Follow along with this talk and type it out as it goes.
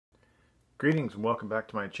Greetings and welcome back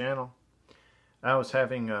to my channel. I was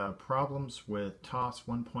having problems with TOS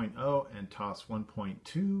 1.0 and TOS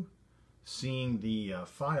 1.2 seeing the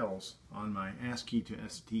files on my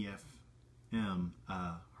ASC2STF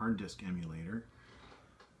hard disk emulator.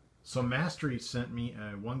 So Masteries sent me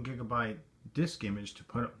a 1 GB disk image to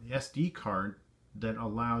put up the SD card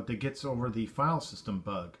that gets over the file system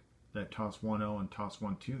bug that TOS 1.0 and TOS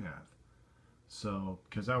 1.2 have. So,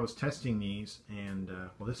 because I was testing these, and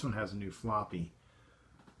well, this one has a new floppy,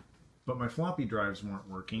 but my floppy drives weren't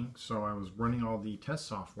working, so I was running all the test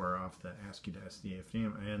software off the ASC2STF,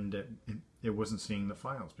 and it wasn't seeing the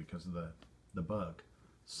files because of the bug.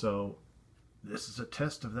 So, this is a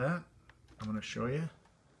test of that. I'm going to show you.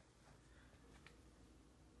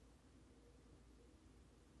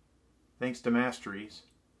 Thanks to Masteries.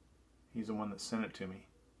 He's the one that sent it to me.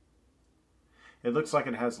 It looks like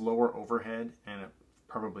it has lower overhead, and it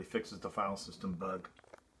probably fixes the file system bug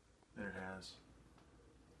that it has.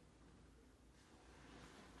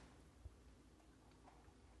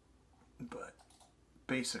 But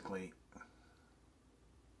basically,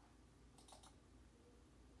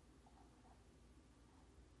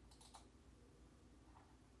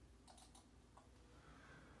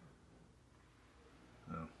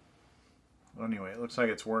 well, anyway, it looks like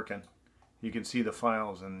it's working. You can see the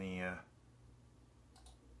files in the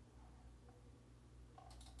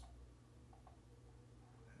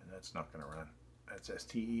it's not going to run. That's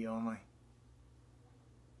STE only.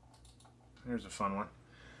 There's a fun one.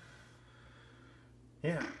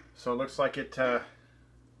 Yeah, so it looks like it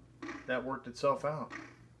that worked itself out.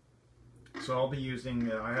 So I'll be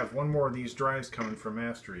using, I have one more of these drives coming from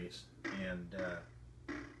Masteries, and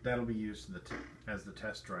that'll be used as the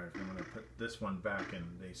test drive. I'm going to put this one back, and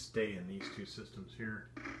they stay in these two systems here.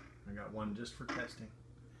 I got one just for testing.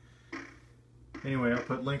 Anyway, I'll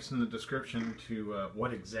put links in the description to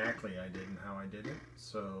what exactly I did and how I did it,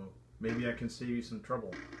 so maybe I can save you some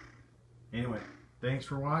trouble. Anyway, thanks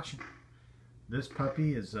for watching. This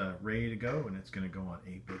puppy is ready to go, and it's going to go on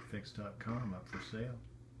 8bitfix.com up for sale.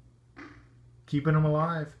 Keeping them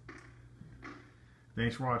alive.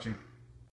 Thanks for watching.